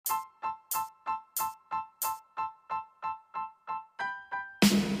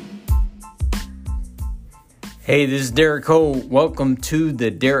Hey, this is Derek Cole. Welcome to the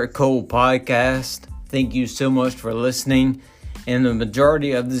Derek Cole Podcast. Thank you so much for listening. And the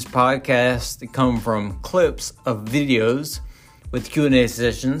majority of this podcast come from clips of videos with Q&A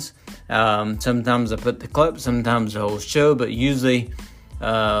sessions. Sometimes I put the clips, sometimes the whole show, but usually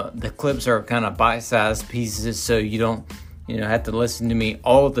the clips are kind of bite-sized pieces, so you don't have to listen to me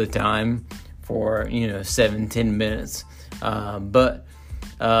all the time for 7-10 minutes. But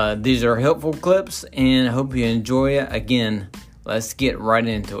these are helpful clips, and I hope you enjoy it. Again, let's get right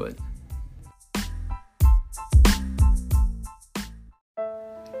into it.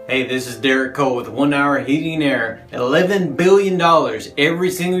 Hey, this is Derek Cole with 1 Hour Heating and Air. $11 billion every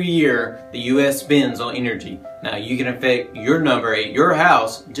single year the U.S. spends on energy. Now, you can affect your number at your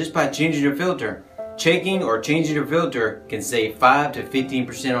house just by changing your filter. Checking or changing your filter can save 5 to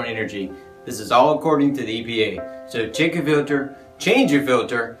 15% on energy. This is all according to the EPA. So check your filter, change your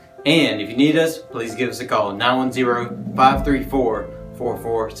filter, and if you need us, please give us a call,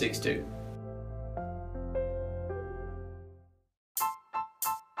 910-534-4462.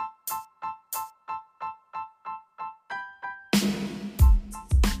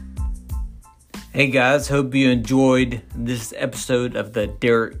 Hey guys, hope you enjoyed this episode of the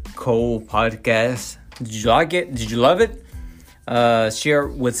Derek Cole Podcast. Did you like it? Did you love it? Share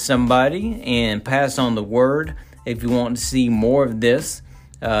it with somebody and pass on the word. If you want to see more of this,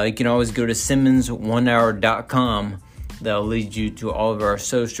 you can always go to Simmons1hour.com. That'll lead you to all of our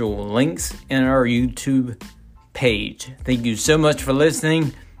social links and our YouTube page. Thank you so much for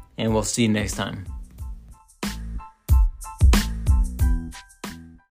listening, and we'll see you next time.